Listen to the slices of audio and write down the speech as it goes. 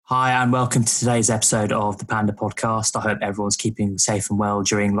Hi, and welcome to today's episode of the Panda Podcast. I hope everyone's keeping safe and well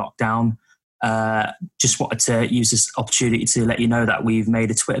during lockdown. Just wanted to use this opportunity to let you know that we've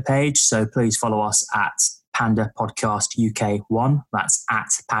made a Twitter page, so please follow us at Panda Podcast UK1. That's at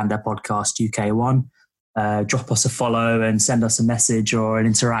Panda Podcast UK1. Drop us a follow and send us a message or an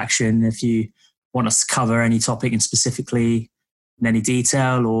interaction if you want us to cover any topic and specifically in any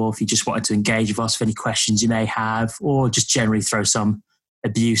detail, or if you just wanted to engage with us for any questions you may have, or just generally throw some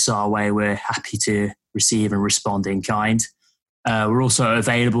abuse our way. We're happy to receive and respond in kind. We're also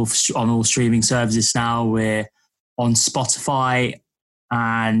available on all streaming services now. We're on Spotify,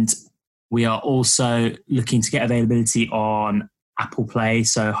 and we are also looking to get availability on Apple Play.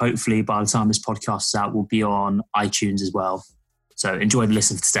 So hopefully by the time this podcast is out, we'll be on iTunes as well. So enjoy the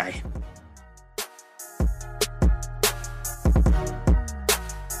listen for today.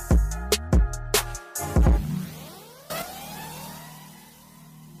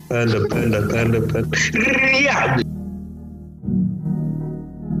 Panda. Yeah.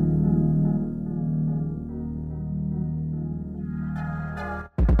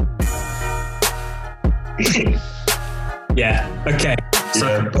 Yeah, okay. So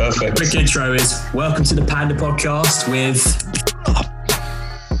Yeah, perfect. quick intro is welcome to the Panda Podcast with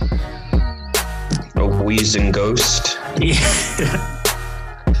A wheezing ghost.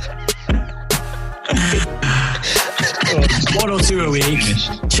 one or two a week,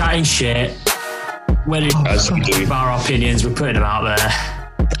 chatting shit. When As we do. our opinions, we're putting them out there.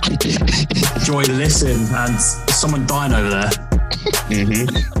 Enjoy the listen, and there's someone dying over there.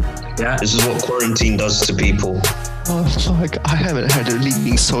 Yeah. This is what quarantine does to people. Oh fuck, I haven't had a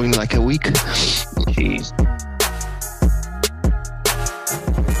leaking so in like a week. Jeez.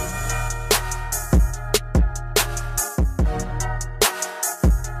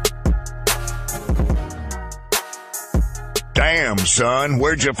 Damn, son,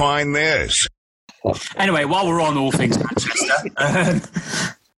 where'd you find this? Anyway, while we're on all things Manchester,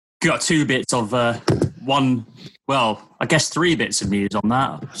 got two bits of one. Well, I guess three bits of news on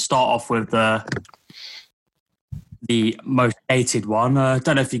that. Start off with the most hated one.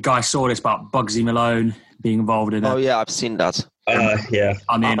 Don't know if you guys saw this about Bugsy Malone being involved in it. Oh yeah, I've seen that. Yeah.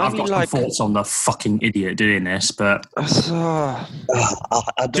 I mean, I I've mean, got like- some thoughts on the fucking idiot doing this, but I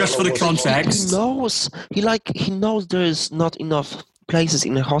don't just know for the what- context, He knows there's not enough places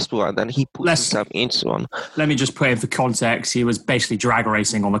in the hospital, and then he puts himself into one. let me just put in for context. He was basically drag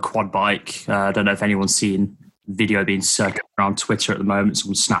racing on a quad bike. I don't know if anyone's seen video being circulated around Twitter at the moment, it's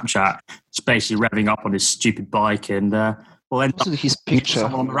on Snapchat. It's basically revving up on his stupid bike and end up Also, his picture.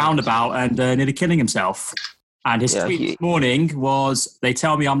 someone on the roundabout and nearly killing himself. And his Yeah, tweet he- this morning was, "They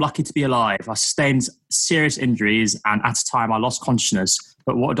tell me I'm lucky to be alive. I sustained serious injuries and at a time I lost consciousness.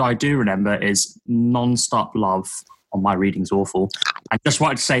 But what I do remember is non-stop love." On my reading's awful. I just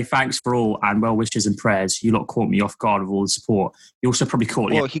wanted to say thanks for all and well wishes and prayers. You lot caught me off guard with all the support. You also probably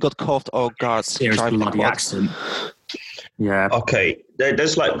caught Well, he got caught. Oh god, serious driving the bloody quad. accident. Yeah. Okay,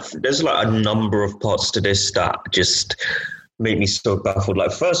 there's like a number of parts to this that just make me so baffled.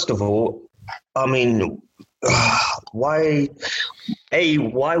 Like, first of all, I mean, why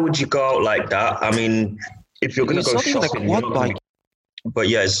would you go out like that? I mean, if you're going to It's go not even a shopping, quad you're not gonna- bike. but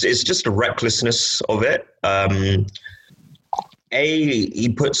yeah, it's just the recklessness of it.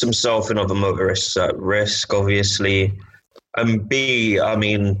 He puts himself and other motorists at risk, obviously, and B, I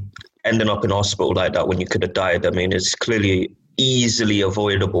mean, ending up in hospital like that when you could have died, I mean, it's clearly easily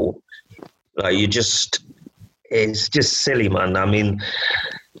avoidable. Like, it's just silly, man. I mean,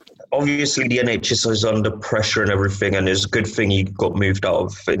 obviously the NHS is under pressure and everything, and it's a good thing he got moved out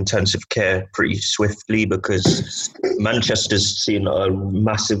of intensive care pretty swiftly, because Manchester's seen a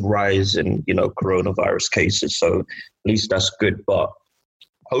massive rise in, coronavirus cases. So at least that's good. But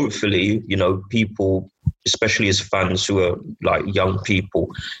hopefully, people, especially as fans who are like young people,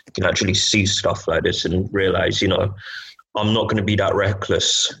 can actually see stuff like this and realize, I'm not going to be that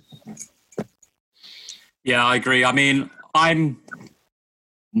reckless. Yeah, I agree. I mean, I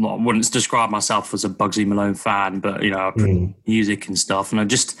wouldn't describe myself as a Bugsy Malone fan, but, I put music and stuff. And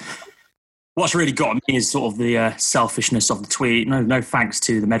what's really got me is sort of the selfishness of the tweet. No thanks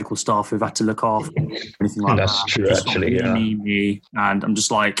to the medical staff who've had to look after him, anything like That's that. true, Just actually, not yeah. me. And I'm just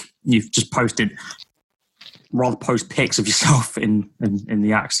like, you've just posted, rather post pics of yourself in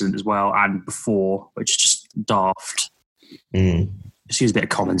the accident as well and before, which is just daft. Just use a bit of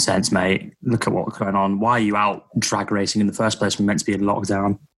common sense, mate. Look at what's going on. Why are you out drag racing in the first place when we're meant to be in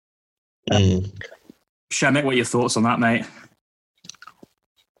lockdown? Shemek, what are your thoughts on that, mate?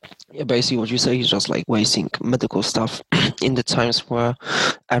 Yeah, basically what you say is just like wasting medical stuff in the times where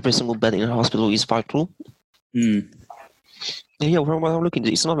every single bed in a hospital is vital. Yeah, from what I'm looking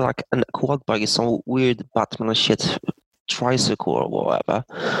at, it's not like a quad bike, it's some weird Batman shit tricycle or whatever.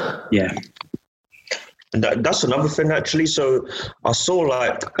 Yeah. And that's another thing, actually. So I saw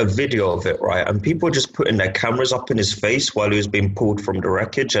like a video of it, right? And people just putting their cameras up in his face while he was being pulled from the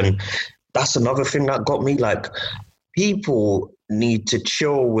wreckage. And that's another thing that got me. Like, people need to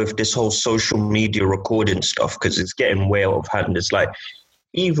chill with this whole social media recording stuff because it's getting way out of hand. It's like,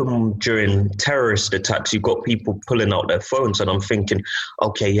 even during terrorist attacks, you've got people pulling out their phones, and I'm thinking,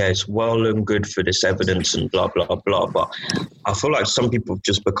 okay, yeah, it's well and good for this evidence and blah, blah, blah. But I feel like some people have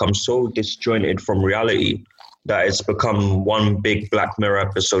just become so disjointed from reality that it's become one big Black Mirror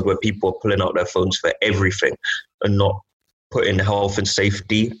episode where people are pulling out their phones for everything and not putting health and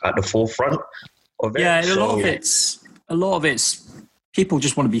safety at the forefront of it. Yeah, a lot of it's people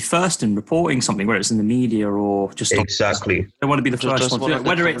just want to be first in reporting something, whether it's in the media or just exactly. They want to be the first one to do it.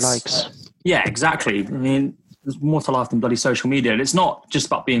 Whether it's likes. Yeah, exactly. I mean, there's more to life than bloody social media, and it's not just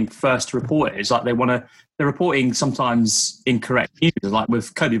about being first to report it. It's like they're reporting sometimes incorrect news, like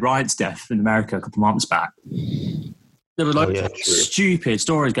with Kobe Bryant's death in America a couple of months back. There were stupid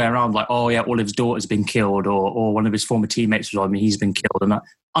stories going around, like, oh yeah, all of his daughters have been killed, or one of his former teammates was on me, he's been killed, and that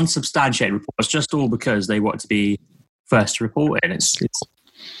unsubstantiated reports, just all because they wanted to be first to report it. And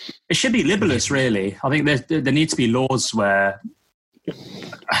it should be libelous, really. I think there need to be laws where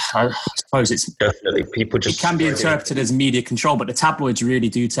I suppose it's definitely people just it can be interpreted as media control, but the tabloids really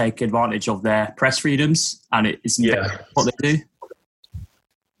do take advantage of their press freedoms, and it's what they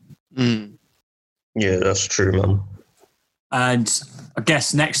do. Yeah, that's true, man. And I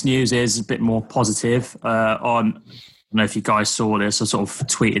guess next news is a bit more positive. I don't know if you guys saw this. I sort of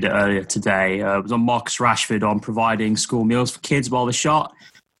tweeted it earlier today. It was on Marcus Rashford on providing school meals for kids while they're shot.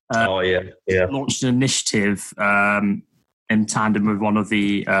 Launched an initiative in tandem with one of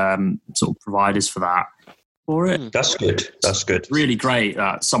the sort of providers for that. For it, that's good. That's good. Really great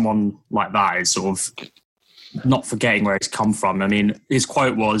that someone like that is sort of not forgetting where it's come from. I mean, his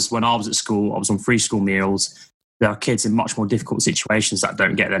quote was, "When I was at school, I was on free school meals. There are kids in much more difficult situations that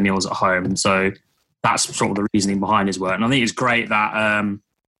don't get their meals at home." So that's sort of the reasoning behind his work. And I think it's great that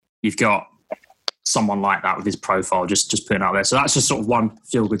you've got someone like that with his profile just putting out there. So that's just sort of one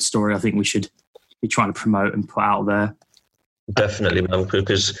feel-good story I think we should be trying to promote and put out there. Definitely, man,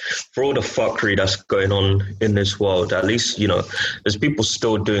 because for all the fuckery that's going on in this world, at least, you know, there's people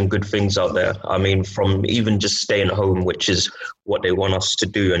still doing good things out there. I mean, from even just staying home, which is what they want us to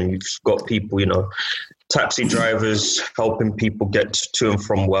do. And you've got people, you know, taxi drivers helping people get to and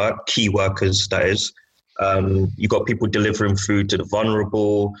from work, key workers, that is. You got people delivering food to the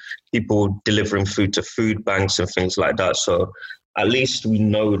vulnerable, people delivering food to food banks and things like that. So at least we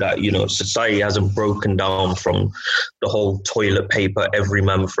know that, you know, society hasn't broken down from the whole toilet paper, every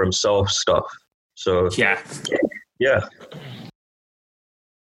man for himself stuff. So yeah.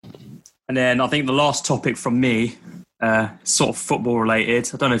 And then I think the last topic from me, sort of football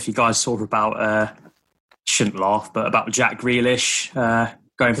related. I don't know if you guys saw about, shouldn't laugh, but about Jack Grealish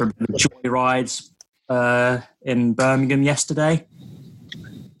going for a joyride in Birmingham yesterday.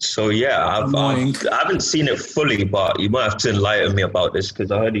 So yeah, I haven't seen it fully, but you might have to enlighten me about this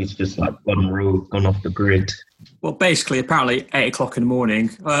because I heard he's just like gone off the grid. Well, basically, apparently 8 o'clock in the morning.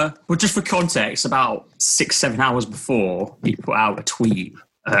 Well, just for context, about 6-7 hours before, he put out a tweet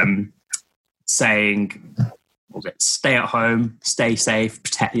saying, what was it? Stay at home, stay safe,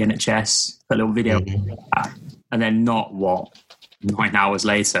 protect the NHS. Put a little video, and then 9 hours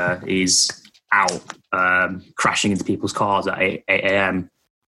later, he's out crashing into people's cars at 8 a.m.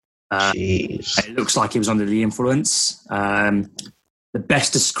 It looks like he was under the influence. The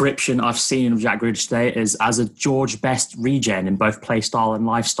best description I've seen of Jack Grealish today is as a George Best regen in both play style and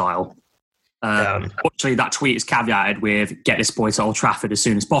lifestyle. Fortunately, that tweet is caveated with "get this boy to Old Trafford as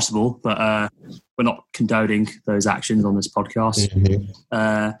soon as possible," but we're not condoning those actions on this podcast.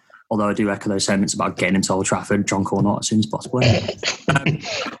 Although I do echo those sentiments about getting him to Old Trafford, drunk or not, as soon as possible.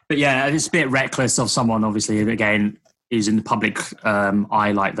 But yeah, it's a bit reckless of someone, obviously, again, who's in the public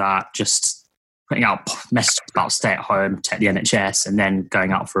eye like that, just putting out messages about stay at home, protect the NHS, and then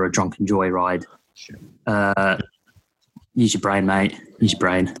going out for a drunken joyride. Use your brain, mate. Use your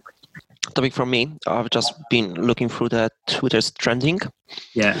brain. Topic from me. I've just been looking through the Twitter's trending.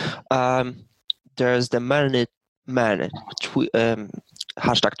 Yeah. There's the man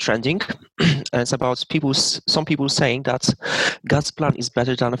hashtag trending, and it's about some people saying that God's plan is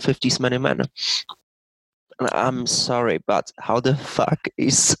better than a 50s many men. And I'm sorry, but how the fuck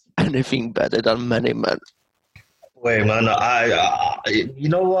is anything better than many men? Wait, man, I you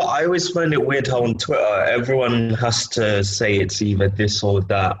know what? I always find it weird how on Twitter everyone has to say it's either this or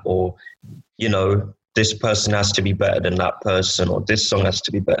that, or, you know, this person has to be better than that person, or this song has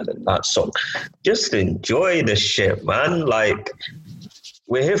to be better than that song. Just enjoy the shit, man. Like,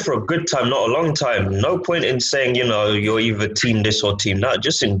 we're here for a good time, not a long time. No point in saying, you're either team this or team that.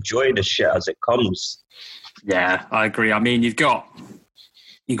 Just enjoy the shit as it comes. Yeah, I agree. I mean, you've got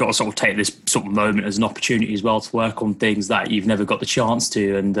to sort of take this sort of moment as an opportunity as well to work on things that you've never got the chance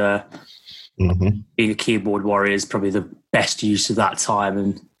to. And being a keyboard warrior is probably the best use of that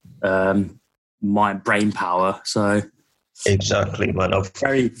time and my brain power. So exactly, man.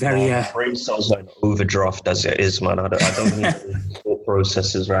 Very brain cells are in overdraft as it is, man. I don't need thought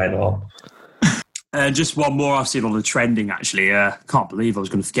processes right now. Just one more I've seen on the trending, actually. Can't believe I was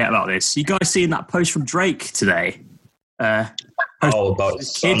going to forget about this. You guys seen that post from Drake today? About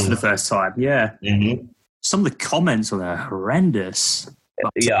his kid for the first time. Yeah. Mm-hmm. Some of the comments on there are horrendous.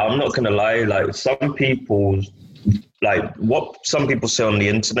 Yeah, I'm not going to lie. Like, some people, what some people say on the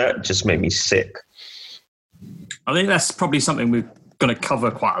internet just make me sick. I think that's probably something we're going to cover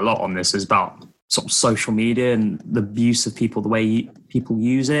quite a lot on this, is about sort of social media and the abuse of people, the way people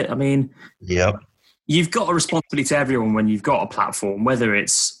use it. I mean, yeah, you've got a responsibility to everyone when you've got a platform, whether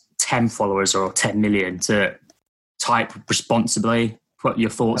it's 10 followers or 10 million, to type responsibly, put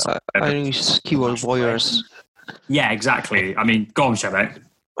your thoughts on. I use keyboard warriors. Yeah, exactly. I mean, go on, Shebek.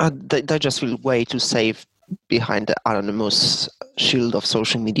 They just feel way too safe behind the anonymous shield of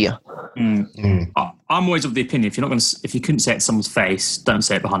social media. I'm always of the opinion, if you couldn't say it to someone's face, don't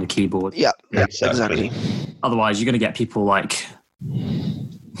say it behind a keyboard. Yeah, exactly. Otherwise, you're going to get people like,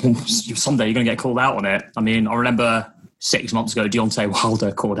 someday you're going to get called out on it. I mean, I remember 6 months ago, Deontay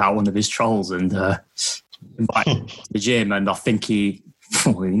Wilder called out one of his trolls and invited him to the gym, and I think he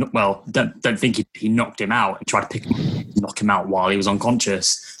knocked him out and tried to knock him out while he was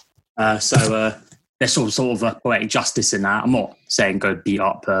unconscious. So there's sort of a poetic justice in that. I'm not saying go beat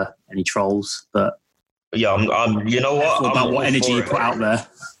up any trolls, but yeah, I'm you know what? About what energy you put out there.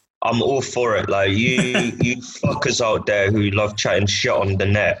 I'm all for it. Like, you fuckers out there who love chatting shit on the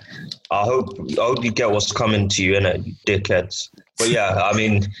net, I hope you get what's coming to you, innit, you dickheads. But yeah, I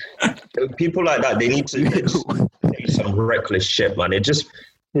mean, people like that, they need to say some reckless shit, man. It just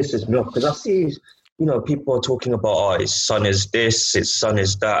pisses me off because I see, people are talking about, his son is this, his son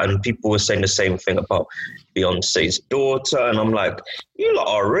is that, and people were saying the same thing about Beyonce's daughter, and I'm like, you lot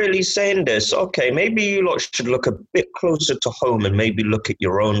are really saying this? Okay, maybe you lot should look a bit closer to home and maybe look at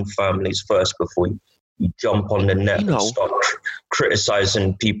your own families first before you jump on the net and start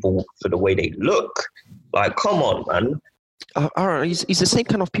criticizing people for the way they look. Like, come on, man. It's the same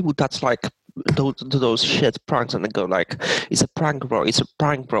kind of people that's like those shit pranks, and they go like, it's a prank, bro. It's a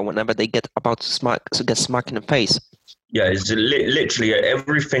prank, bro. Whenever they get about to get smacked in the face. Yeah, it's literally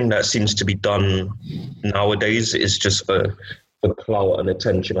everything that seems to be done nowadays is just for clout and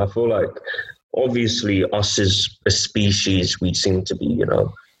attention. I feel like, obviously, us as a species, we seem to be,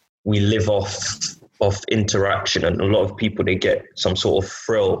 we live off interaction, and a lot of people, they get some sort of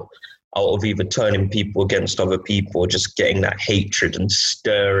thrill out of either turning people against other people or just getting that hatred and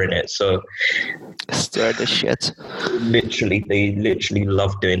stirring it. So stir the shit. They literally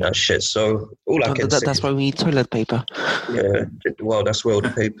love doing that shit. So all I can say, that's why we need toilet paper. Yeah, well, that's where all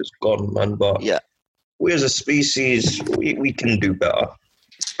the paper's gone, man. But yeah, we as a species, we can do better.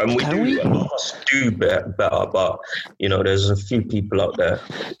 And we must do better, but, there's a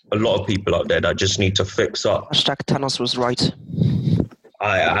lot of people out there that just need to fix up. Hashtag Thanos was right.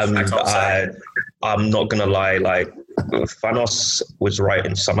 I'm not gonna lie, like, Thanos was right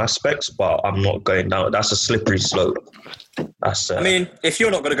in some aspects, but I'm not going down. That's a slippery slope. I mean, if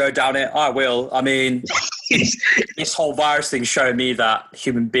you're not going to go down it, I will. I mean, this whole virus thing showed me that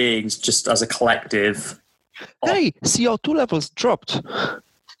human beings, just as a collective... Hey, CO2 levels dropped.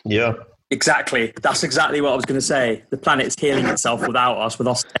 Yeah. Exactly. That's exactly what I was going to say. The planet's healing itself without us, with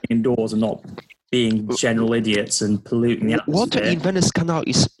us staying indoors and not being general idiots and polluting the atmosphere. Water in Venice Canal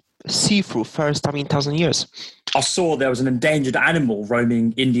is see-through, first time in 1,000 years. I saw there was an endangered animal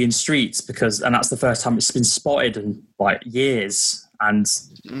roaming Indian streets and that's the first time it's been spotted in like years, and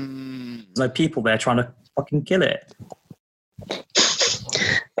there's no people there trying to fucking kill it.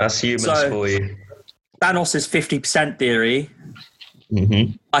 That's humans for you. Thanos' 50% theory,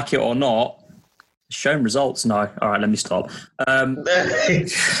 like it or not, shown results. No, all right, let me stop.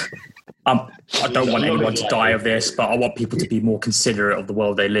 I don't want anyone to die of this, but I want people to be more considerate of the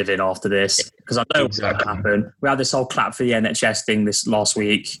world they live in after this, because I know what's going to happen. We had this whole clap for the NHS thing this last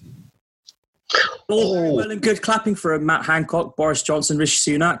week. All well and good clapping for Matt Hancock, Boris Johnson,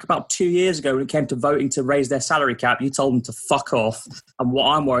 Rishi Sunak. About 2 years ago, when it came to voting to raise their salary cap, you told them to fuck off. And what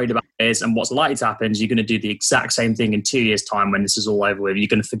I'm worried about is, and what's likely to happen, is you're going to do the exact same thing in 2 years' time when this is all over with. You're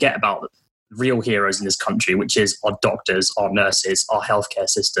going to forget about real heroes in this country, which is our doctors, our nurses, our healthcare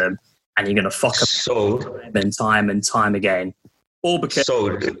system, and you're going to fuck up time and time again, all because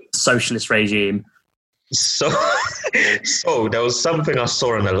of the socialist regime. So there was something I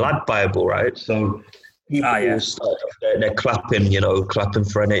saw in the Lad Bible, right? So people they're clapping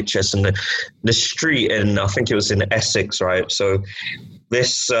for NHS in the street, and I think it was in Essex, right? So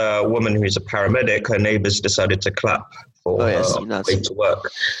this woman who's a paramedic, her neighbours decided to clap for her way to work,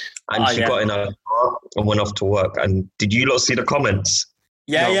 and she got in her car and went off to work. And did you lot see the comments?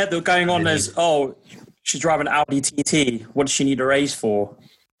 Yeah, they're going on as, she's driving an Audi TT. What does she need a raise for?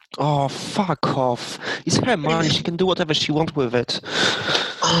 Oh, fuck off. It's her money. She can do whatever she wants with it.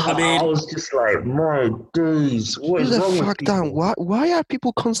 I was just like, my days. What is wrong with down. Why are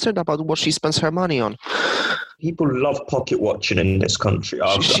people concerned about what she spends her money on? People love pocket watching in this country.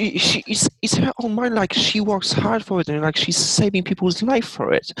 It's her own mind. Like, she works hard for it, and like she's saving people's life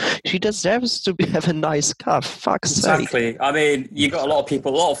for it. She deserves to have a nice car. Fuck's sake. Exactly. I mean, you got a lot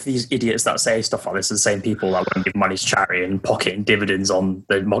of these idiots that say stuff like this are the same people that won't give money to charity and pocketing dividends on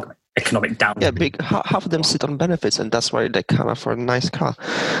the economic downturn. Yeah, half of them sit on benefits, and that's why they can't afford a nice car.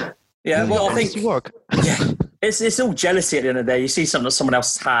 Yeah, well, I think you work. Yeah, it's all jealousy at the end of the day. You see something that someone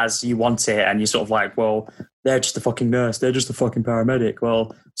else has, you want it, and you're sort of like, well, they're just a fucking nurse, they're just a fucking paramedic.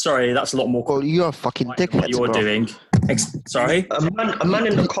 Well, sorry, that's a lot more. Well, you're a fucking dickhead. You're doing. Sorry, a man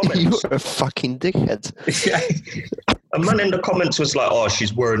in the comments. You're a fucking dickhead. A man in the comments was like, "Oh,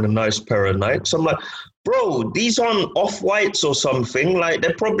 she's wearing a nice pair of Nikes." I'm like, bro, these aren't Off-Whites or something. Like,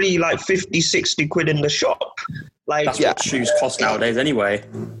 they're probably like 50, 60 quid in the shop. Like, that's what shoes cost nowadays anyway.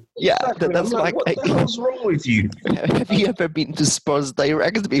 Yeah, exactly. that's like, what the hell's wrong with you? Have you ever been to Sports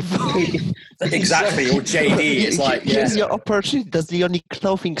Direct before? Exactly, or JD. It's like, here's your opportunity. That's the only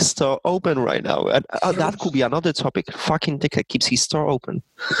clothing store open right now. And that could be another topic. Fucking dickhead keeps his store open.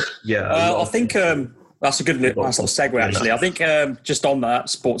 Yeah. I think that's a good nice little segue, actually. I think just on that,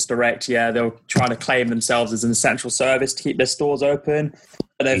 Sports Direct, they're trying to claim themselves as an essential service to keep their stores open.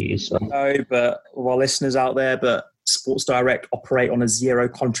 I don't know, but all our listeners out there, but Sports Direct operate on a zero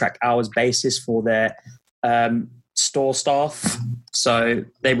contract hours basis for their store staff. So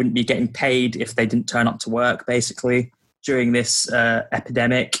they wouldn't be getting paid if they didn't turn up to work, basically, during this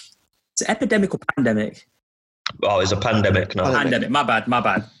epidemic. It's an epidemic or pandemic? Oh, it's a pandemic now. Pandemic, my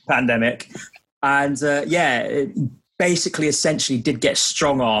bad. Pandemic. And it basically essentially did get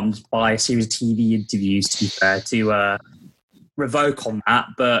strong-armed by a series of TV interviews, to be fair, to revoke on that,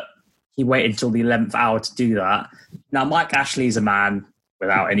 but he waited until the 11th hour to do that. Now, Mike Ashley is a man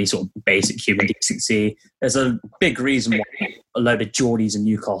without any sort of basic human decency. There's a big reason why a load of Geordies in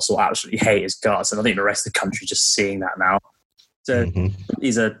Newcastle absolutely hate his guts, and I think the rest of the country just seeing that now. So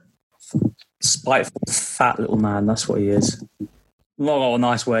he's a spiteful, fat little man. That's what he is. Not a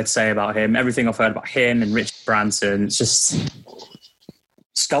nice word to say about him. Everything I've heard about him and Richard Branson, it's just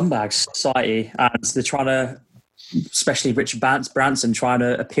scumbag society. And they're trying to, especially Richard Branson, trying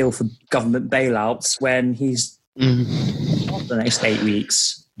to appeal for government bailouts when he's off the next 8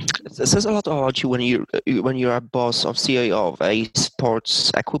 weeks. It says a lot about you when you're a boss of CEO of a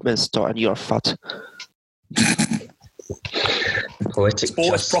sports equipment store and you're fat. Poetic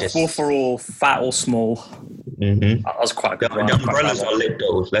Sport is profitable for all, fat or small. Mm-hmm. That was quite a good one. The umbrellas are lit,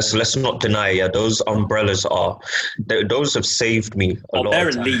 though. Let's not deny. Yeah, those umbrellas are. Those have saved me a lot.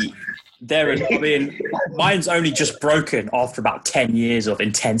 They're elite. I mean, mine's only just broken after about 10 years of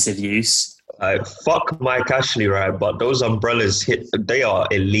intensive use. Fuck Mike Ashley, right? But those umbrellas they are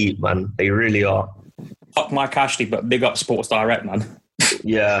elite, man. They really are. Fuck Mike Ashley, but big up Sports Direct, man.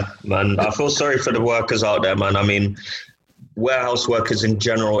 Yeah, man. I feel sorry for the workers out there, man. I mean, warehouse workers in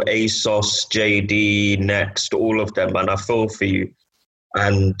general, ASOS, JD, Next, all of them, man. I feel for you.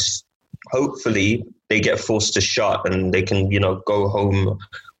 And hopefully they get forced to shut and they can, go home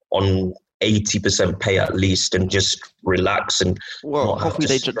on 80% pay at least and just relax and hopefully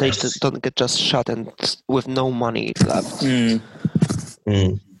they don't get just shut and with no money left.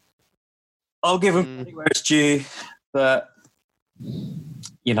 I'll give them where it's due, but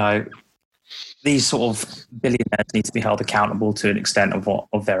these sort of billionaires need to be held accountable to an extent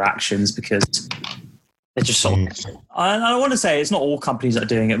of their actions, because they're just sort of, I want to say it's not all companies that are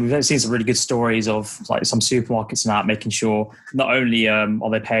doing it. We've seen some really good stories of like some supermarkets and that, making sure not only are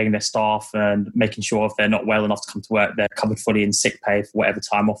they paying their staff and making sure if they're not well enough to come to work, they're covered fully in sick pay for whatever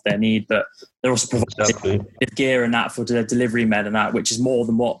time off they need, but they're also providing gear and that for their delivery men and that, which is more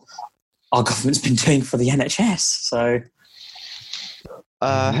than what our government's been doing for the NHS. So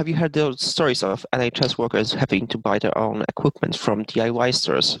have you heard those stories of NHS workers having to buy their own equipment from DIY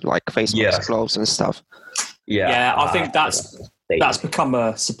stores, like face masks, gloves and stuff? Yeah, I think That's become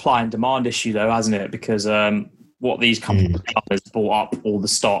a supply and demand issue, though, hasn't it? Because what these companies have done is bought up all the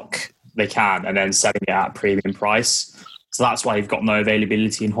stock they can and then selling it at a premium price. So that's why you've got no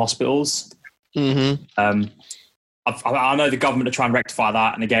availability in hospitals. Mm-hmm. I know the government are trying to rectify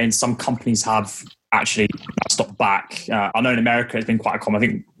that, and again, some companies have actually stopped back. I know in America it's been quite common. I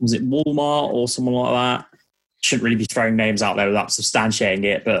think, was it Walmart or someone like that? Shouldn't really be throwing names out there without substantiating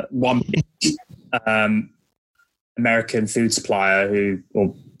it, but one American food supplier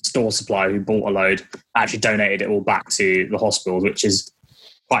or store supplier who bought a load actually donated it all back to the hospitals, which is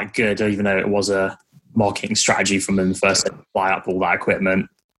quite good, even though it was a marketing strategy from them first to buy up all that equipment.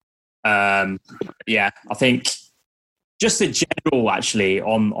 Yeah, I think just in general, actually,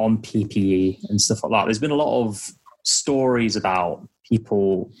 on PPE and stuff like that, there's been a lot of stories about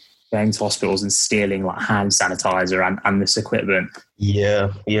people going to hospitals and stealing like hand sanitizer and this equipment.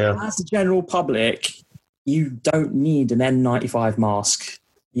 Yeah. As a general public, you don't need an N95 mask.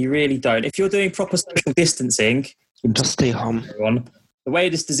 You really don't. If you're doing proper social distancing, just stay home. The way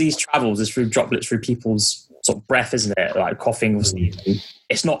this disease travels is through droplets through people's sort of breath, isn't it? Like coughing or sneezing.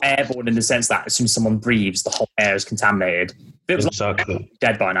 It's not airborne in the sense that as soon as someone breathes, the whole air is contaminated. If it was exactly.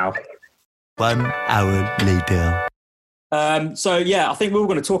 dead by now. 1 hour later. So yeah, I think we were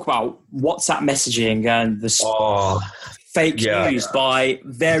going to talk about WhatsApp messaging and the fake news by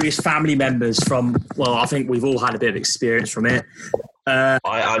various family members from, well, I think we've all had a bit of experience from it. I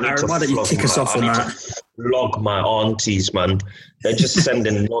need Aaron, to why don't you kick us off on that? Log my aunties, man. They're just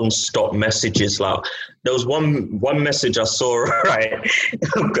sending non-stop messages. Like there was one message I saw right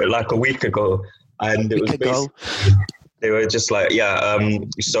like a week ago, and it was basically, they were just like,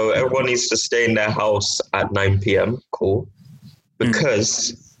 so everyone needs to stay in their house at 9 p.m. Cool,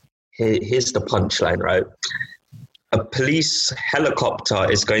 because here's the punchline, right? A police helicopter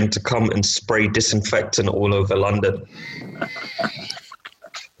is going to come and spray disinfectant all over London.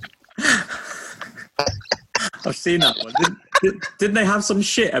 I've seen that one. Didn't they have some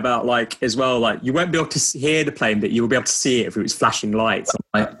shit about like as well? Like you won't be able to hear the plane, but you will be able to see it if it was flashing lights.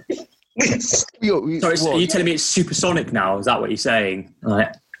 I'm like, so are you telling me it's supersonic now? Is that what you're saying?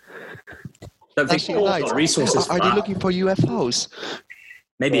 Like, don't think you've got resources for Are that. you looking for UFOs?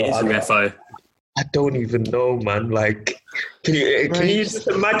 Maybe it is a UFO. I don't even know, man. Like, can you just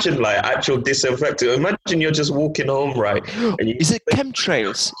imagine like actual disinfectant? Imagine you're just walking home, right? And Is it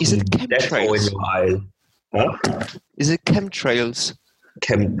chemtrails? Is it chemtrails? In your eye. Huh? Is it chemtrails?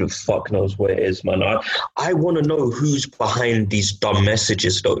 The fuck knows where it is, man. I want to know who's behind these dumb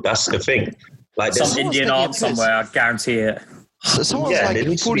messages, though. That's the thing. Like, some Indian aunt somewhere, I guarantee it. Someone's there like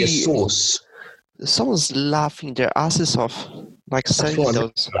needs to be a source. Someone's laughing their asses off, like saying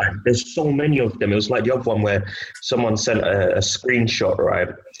those. Like, there's so many of them. It was like the other one where someone sent a screenshot, right?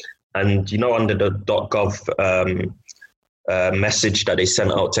 And you know, under the .gov message that they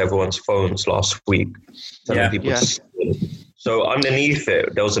sent out to everyone's phones last week, telling people to steal. So underneath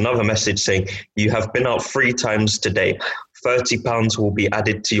it, there was another message saying, "You have been out 3 times today. £30 will be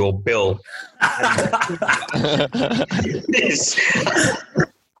added to your bill." And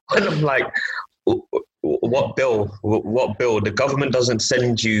I'm like, what bill? What bill? The government doesn't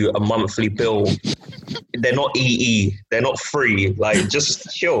send you a monthly bill. They're not EE. They're not free. Like,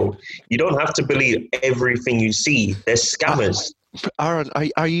 just chill. You don't have to believe everything you see. They're scammers. Aaron,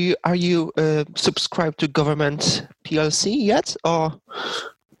 are you subscribed to government PLC yet, or?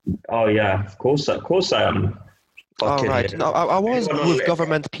 Oh yeah, of course I am. All right. No, I was with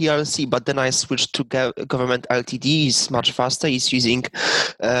government PLC, but then I switched to government LTD. It's much faster. It's using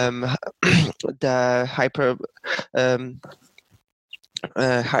the hyper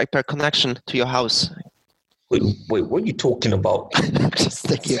connection to your house. Wait, what are you talking about? Just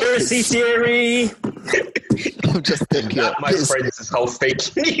thinking. Conspiracy theory. I'm just thinking. My friends is how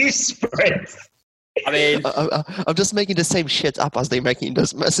fake news spreads. I mean, I'm just making the same shit up as they're making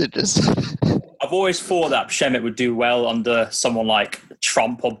those messages. I've always thought that Shemet would do well under someone like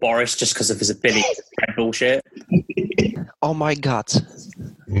Trump or Boris just because of his ability to spread bullshit. Oh my God.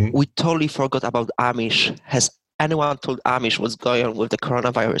 We totally forgot about Amish. Has anyone told Amish what's going on with the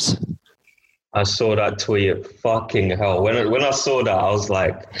coronavirus? I saw that tweet. Fucking hell. When I saw that, I was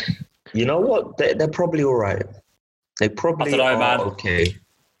like, you know what? They're probably all right. They probably are okay.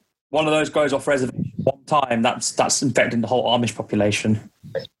 One of those goes off reservation one time, that's infecting the whole Amish population.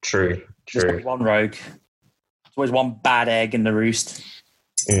 True. There's one rogue. There's always one bad egg in the roost.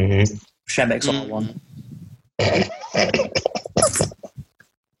 Mm-hmm. Shemet's on one.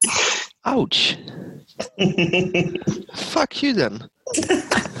 Ouch. Fuck you then.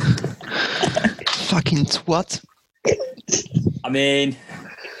 Fucking twat. I mean,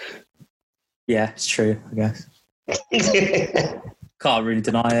 yeah, it's true, I guess. Can't really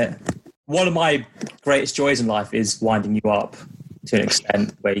deny it. One of my greatest joys in life is winding you up to an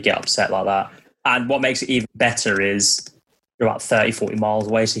extent where you get upset like that. And what makes it even better is you're about 30, 40 miles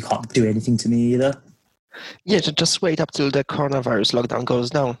away, so you can't do anything to me either. Yeah, just wait up till the coronavirus lockdown goes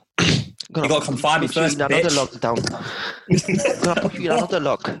down. You got to come find me first, in another bitch. lockdown. Gonna put you in another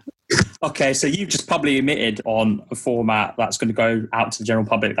lock. Okay, so you've just probably admitted on a format that's going to go out to the general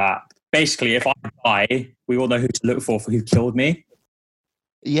public that basically if I die, we all know who to look for who killed me.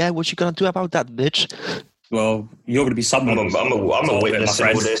 Yeah, what you gonna do about that, bitch? Well, you're going to be someone. I'm a witness in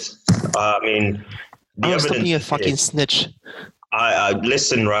all this. I mean, the I'm stopping you a evidence fucking is- snitch. I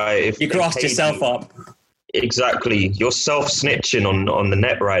listen, right? If You they crossed paid yourself you- up. Exactly. You're self-snitching on the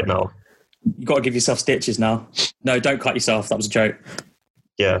net right now. You got to give yourself stitches now. No, don't cut yourself. That was a joke.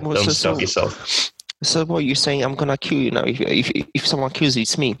 Yeah, Well, don't so- stab so- yourself. So what you're saying? I'm gonna kill you now. If someone kills you,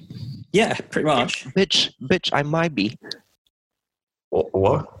 it's me. Yeah, pretty much. Bitch, I might be.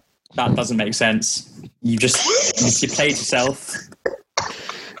 What? That doesn't make sense. You played yourself.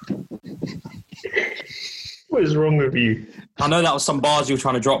 What is wrong with you? I know that was some bars you were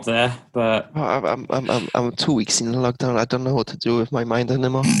trying to drop there, but I'm 2 weeks in lockdown. I don't know what to do with my mind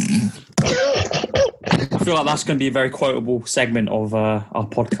anymore. I feel like that's going to be a very quotable segment of our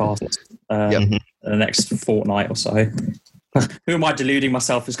podcast in the next fortnight or so. Who am I deluding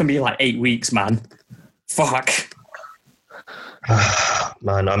myself? It's going to be like 8 weeks, man. Fuck.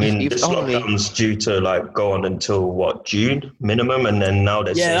 Man, I mean, If this only- lockdown's due to like go on until what, June minimum, and then now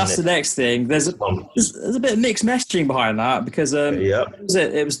they're Yeah, saying that's the next thing. There's a bit of mixed messaging behind that because yeah. what was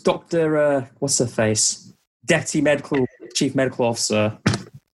it was Dr. What's her face? Deputy Chief Medical Officer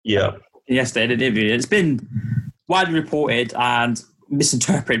Yeah. yesterday in an interview. It's been widely reported and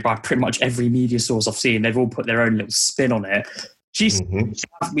misinterpreted by pretty much every media source I've seen. They've all put their own little spin on it.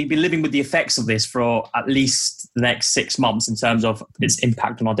 We've been living with the effects of this for at least the next 6 months in terms of its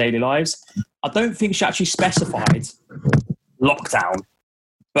impact on our daily lives. I don't think she actually specified lockdown,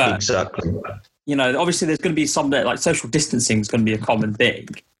 but Exactly. you know, obviously there's going to be some that like social distancing is going to be a common thing,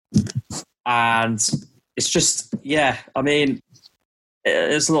 and it's just I mean,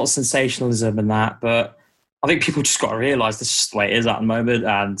 there's a lot of sensationalism in that, but I think people just got to realise this is just the way it is at the moment,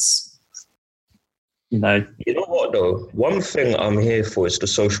 and you know. You know what though? One thing I'm here for is the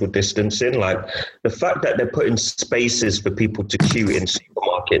social distancing. Like the fact that they're putting spaces for people to queue in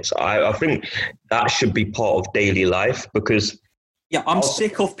supermarkets. I think that should be part of daily life because Yeah, I'm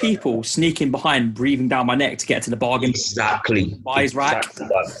sick of people sneaking behind, breathing down my neck to get to the bargain. exactly Buys rack.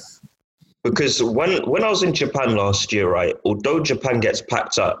 that. Because when I was in Japan last year, right, although Japan gets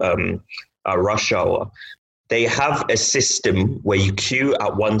packed at rush hour, they have a system where you queue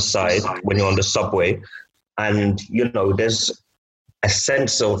at one side when you're on the subway, and you know there's a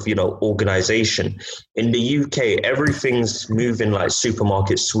sense of organization. In the UK, everything's moving like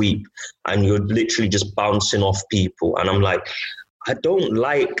supermarket sweep, and you're literally just bouncing off people. And I'm like,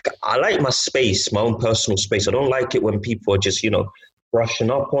 I like my space, my own personal space. I don't like it when people are just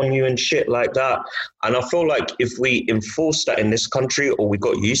brushing up on you and shit like that. And I feel like if we enforce that in this country, or we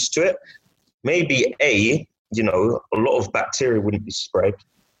got used to it, maybe A, a lot of bacteria wouldn't be spread.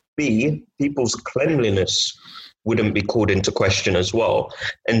 B, people's cleanliness wouldn't be called into question as well.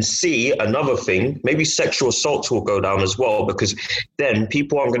 And C, another thing, maybe sexual assaults will go down as well, because then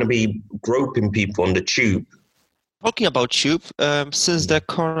people aren't going to be groping people on the tube. Talking about tube, since the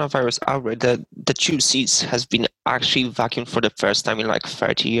coronavirus outbreak, the tube seats has been actually vacuumed for the first time in like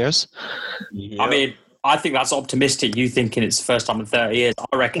 30 years. Yeah. I mean, I think that's optimistic. You thinking it's the first time in 30 years.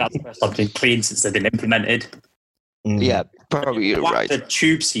 I reckon that's the first time it's been clean since they've been implemented. Yeah, probably you're Whack right. The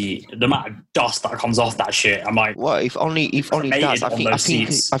tube seat, the amount of dust that comes off that shit. I'm like, Well, if only Cremated does. on those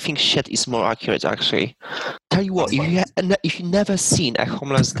seats. I think shit is more accurate actually. Tell you what, if you never seen a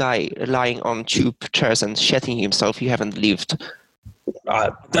homeless guy lying on tube chairs and shitting himself, you haven't lived.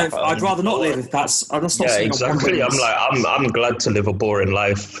 I'd rather not live if that's. I'm not Yeah, saying exactly. I'm glad to live a boring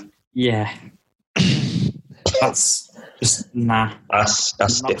life. Yeah. That's just nah. That's Not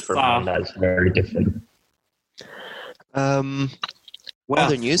different. far. Man. That's very different. Well,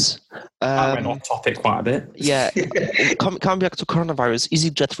 Other news. that went off topic quite a bit. Yeah, coming back to coronavirus,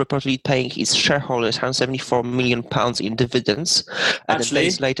 EasyJet reportedly paying its shareholders £174 million in dividends, and then Actually-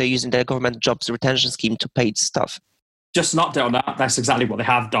 days later using their government jobs retention scheme to pay its staff. Just an update on that. That's exactly what they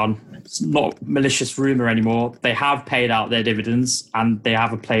have done. It's not malicious rumor anymore. They have paid out their dividends and they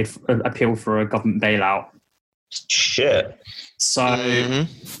have appealed for a government bailout. Shit. So, Mhm.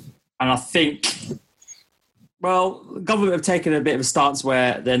 and I think, well, the government have taken a bit of a stance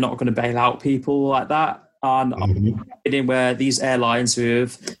where they're not going to bail out people like that. And I'm in where these airlines who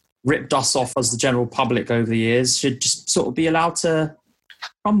have ripped us off as the general public over the years should just sort of be allowed to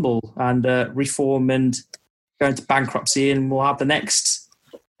crumble and reform and go into bankruptcy, and we'll have the next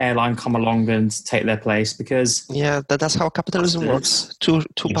airline come along and take their place, because that's how capitalism works. Too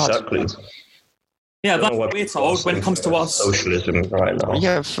bad. Exactly. Yeah, that's what we're told when it comes to us. Socialism right now.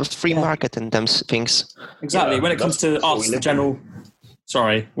 Yeah, free market and them things. Exactly. Yeah, when it comes to us, the general...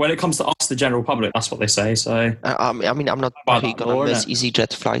 Sorry. When it comes to us, the general public, that's what they say. So I mean, I'm not really going to miss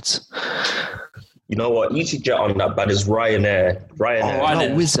EasyJet flights. You know what? EasyJet on that bad is Ryanair.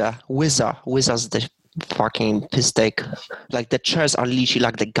 No, Wizzer's the fucking piss take. Like, the chairs are literally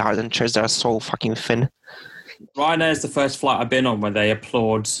like the garden chairs. They are so fucking thin. Ryanair is the first flight I've been on where they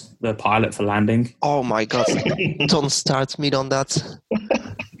applaud the pilot for landing. Oh my God. Don't start me on that.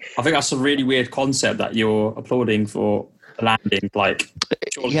 I think that's a really weird concept that you're applauding for landing. Like,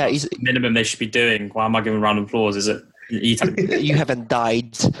 yeah, that's the minimum they should be doing. Why am I giving a round of applause? Is it you haven't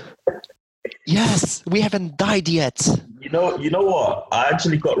died? Yes, we haven't died yet. You know what? I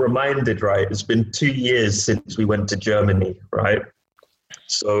actually got reminded, right? It's been 2 years since we went to Germany, right?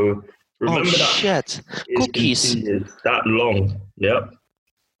 So remember that? Shit. Cookies. 2 years, that long. Yep.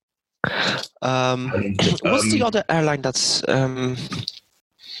 What's the other airline that's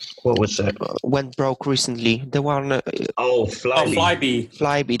what was that? Went broke recently? The one. Flybe.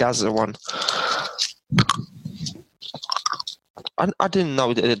 Flybe, that's the one. I didn't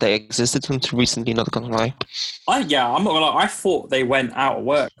know that they existed until recently, not gonna lie. I'm not gonna lie. I thought they went out of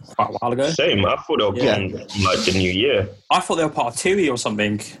work quite a while ago. Same. I thought they were gone like the new year. I thought they were part of TUI or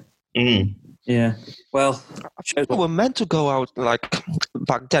something. Mm. Yeah. Well, they were meant to go out like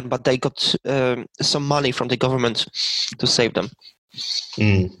back then, but they got some money from the government to save them.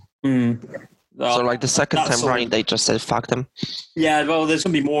 Mm. So like the second time running, they just said fuck them. Yeah, well, there's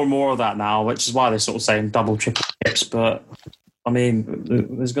going to be more and more of that now, which is why they're sort of saying double, triple tips. But I mean,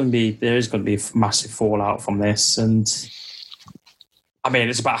 there is going to be massive fallout from this, and I mean,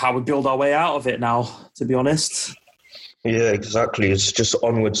 it's about how we build our way out of it now. To be honest. Yeah, exactly. It's just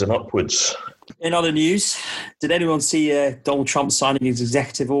onwards and upwards. In other news, did anyone see Donald Trump signing his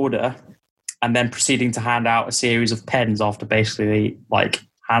executive order and then proceeding to hand out a series of pens after basically like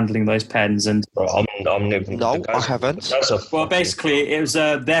handling those pens? And I haven't. Well, basically, it was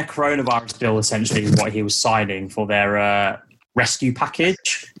their coronavirus bill, essentially, what he was signing for their rescue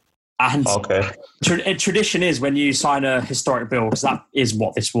package. And tradition is when you sign a historic bill, because that is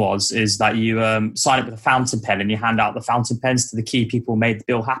what this was, is that you sign it with a fountain pen and you hand out the fountain pens to the key people who made the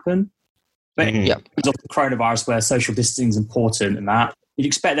bill happen. But because of the coronavirus, where social distancing is important and that, you'd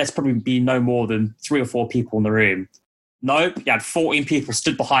expect there to probably be no more than 3 or 4 people in the room. Nope, you had 14 people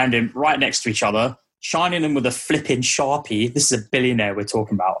stood behind him right next to each other, shining them with a flipping Sharpie. This is a billionaire we're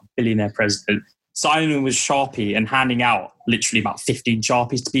talking about, billionaire president. Signing them with Sharpie and handing out literally about 15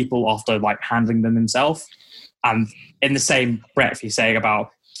 Sharpies to people after like handling them himself. And in the same breath, he's saying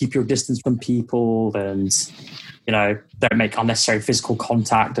about keep your distance from people and, you know, don't make unnecessary physical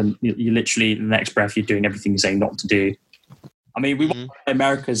contact. And you literally, in the next breath, you're doing everything you're saying not to do. I mean,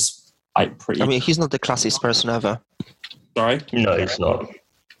 America's like pretty... I mean, he's not the classiest person ever. Sorry? No, he's not.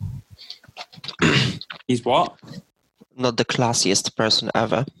 He's what? Not the classiest person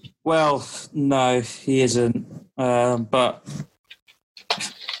ever. Well, no, he isn't. But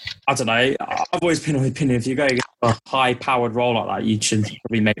I don't know. I've always been of the opinion if you're going to a high-powered role like that, you should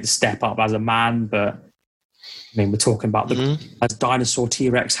probably make the step up as a man. But I mean, we're talking about as dinosaur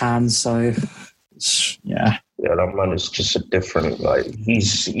T-Rex hands, so yeah. Yeah, that man is just a different. Like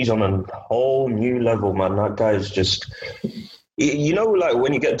he's on a whole new level, man. That guy is just. You know, like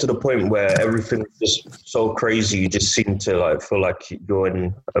when you get to the point where everything's just so crazy, you just seem to like feel like you're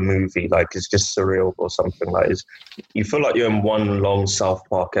in a movie, like it's just surreal or something. Like you feel like you're in one long South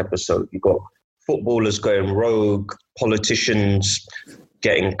Park episode. You got footballers going rogue, politicians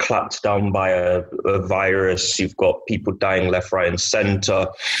getting clapped down by a virus. You've got people dying left, right, and center.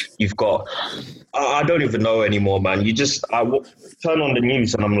 You've got I don't even know anymore, man. I turn on the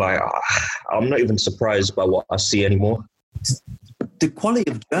news and I'm like, I'm not even surprised by what I see anymore. The quality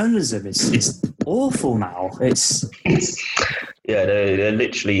of journalism is awful now. They're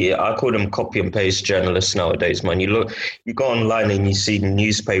literally, I call them copy and paste journalists nowadays, man. You go online and you see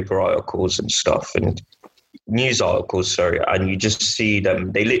newspaper articles and stuff, and news articles, and you just see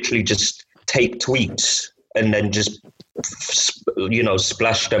them. They literally just take tweets and then just,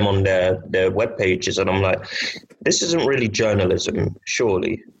 splash them on their web pages, and I'm like, this isn't really journalism,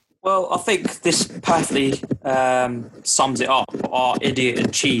 surely. Well, I think this perfectly sums it up. Our idiot in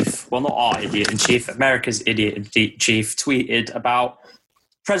chief, well, not our idiot in chief, America's idiot in chief tweeted about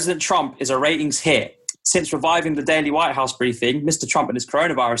President Trump is a ratings hit, Since reviving the daily White House briefing, Mr. Trump and his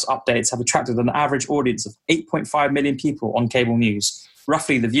coronavirus updates have attracted an average audience of 8.5 million people on cable news,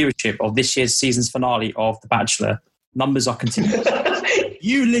 roughly the viewership of this year's season's finale of The Bachelor. Numbers are continuing.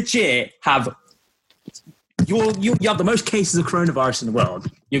 You legit have... You have the most cases of coronavirus in the world.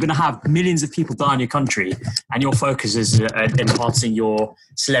 You're going to have millions of people die in your country, and your focus is enhancing your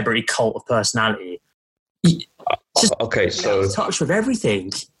celebrity cult of personality. Okay, so touch with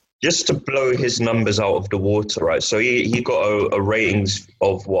everything. Just to blow his numbers out of the water, right? So he got a ratings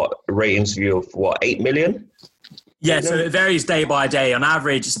view of 8 million? Yeah, so it varies day by day. On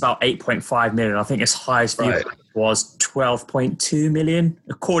average, it's about 8.5 million. I think his highest view was 12.2 million,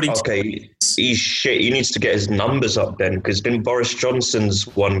 according to... Okay, he's shit. He needs to get his numbers up then, because didn't Boris Johnson's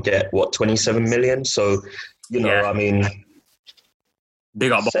one get, 27 million? So, I mean...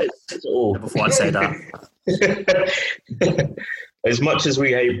 Big up, before I say that. As much as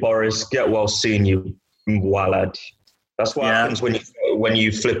we hate Boris, get well soon, you wallad. That's what happens when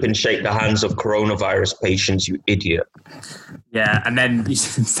you flip and shake the hands of coronavirus patients, you idiot. Yeah, and then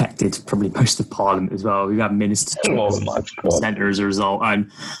he's infected probably most of Parliament as well. We've had ministers centre as a result.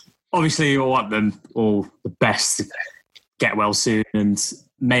 And obviously, we want them all the best to get well soon, and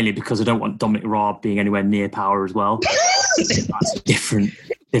mainly because I don't want Dominic Raab being anywhere near power as well. That's a different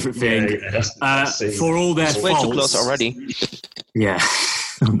thing. For all their faults, way too close already. Yeah,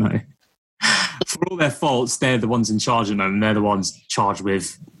 I don't know. For all their faults, they're the ones in charge at the moment. They're the ones charged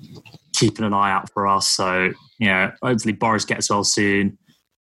with keeping an eye out for us. So, hopefully Boris gets well soon.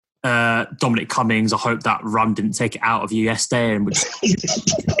 Dominic Cummings, I hope that run didn't take it out of you yesterday and which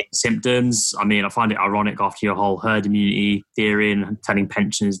symptoms. I mean, I find it ironic after your whole herd immunity theory and telling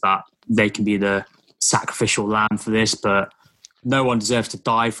pensioners that they can be the sacrificial lamb for this, but no one deserves to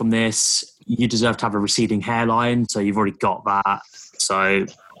die from this. You deserve to have a receding hairline, so you've already got that. So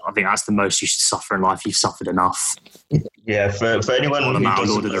I think that's the most you should suffer in life. You've suffered enough. Yeah, for anyone who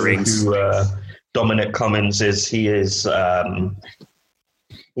doesn't know who Dominic Cummings is, he's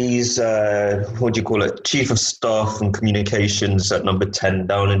Chief of Staff and Communications at number 10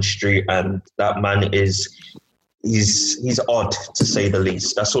 Downing Street, and that man he's odd, to say the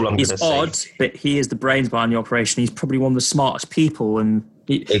least. That's all I'm going to say. He's odd, but he is the brains behind the operation. He's probably one of the smartest people.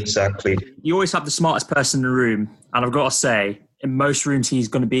 Exactly. You always have the smartest person in the room. And I've got to say, in most rooms he's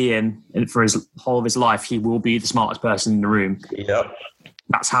going to be in for his whole of his life, he will be the smartest person in the room. Yep.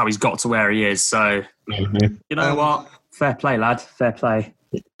 That's how he's got to where he is. So, You know what? Fair play, lad. Fair play.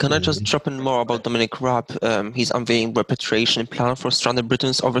 Can I just drop in more about Dominic Raab? He's unveiling repatriation plan for stranded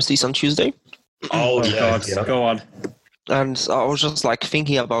Britons overseas on Tuesday. Oh God. Yeah. Go on. And I was just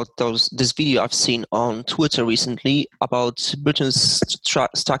thinking about this video I've seen on Twitter recently about Britons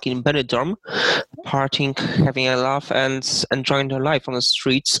stuck in Benidorm, partying, having a laugh, and enjoying their life on the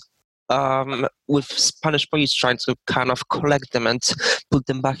streets, with Spanish police trying to kind of collect them and put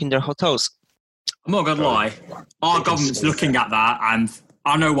them back in their hotels. I'm not going to lie. Our government's looking at that, and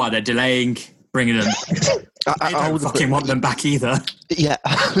I know why they're delaying bringing them. I don't fucking want them back either. Yeah.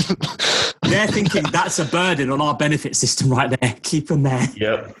 They're thinking that's a burden on our benefit system right there. Keep them there.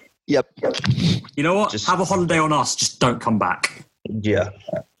 Yep. You know what? Have a holiday on us. Just don't come back. Yeah.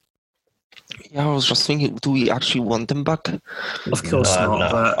 Yeah, I was just thinking, do we actually want them back? Of course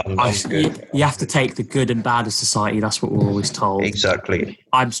not. But you have to take the good and bad of society. That's what we're always told. Exactly.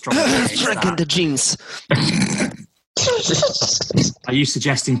 I'm strong. Drinking the jeans. Are you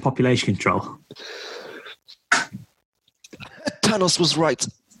suggesting population control? Thanos was right.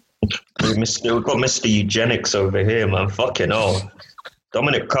 We've got Mr. Eugenics over here, man. Fucking hell.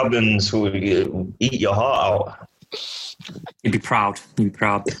 Dominic Cummings will eat your heart out. You'd be proud.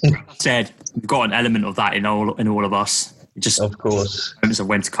 Said we've got an element of that in all of us. Just of course, moments of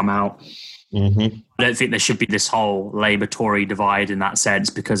when to come out. Mm-hmm. I don't think there should be this whole Labour-Tory divide in that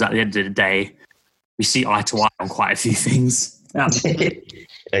sense, because at the end of the day, we see eye to eye on quite a few things.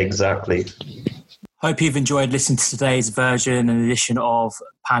 Exactly. Hope you've enjoyed listening to today's version and edition of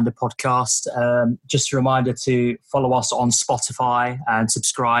Panda Podcast. Just a reminder to follow us on Spotify and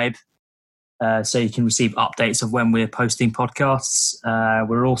subscribe so you can receive updates of when we're posting podcasts.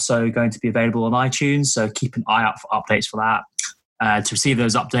 We're also going to be available on iTunes, so keep an eye out for updates for that. To receive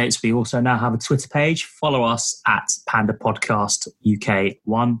those updates, we also now have a Twitter page. Follow us at Panda Podcast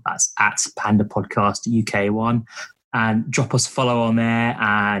UK1. That's at Panda Podcast UK1. And drop us a follow on there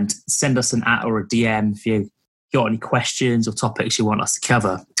and send us an @ or a DM if you've got any questions or topics you want us to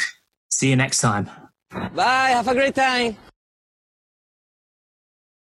cover. See you next time. Bye. Have a great time.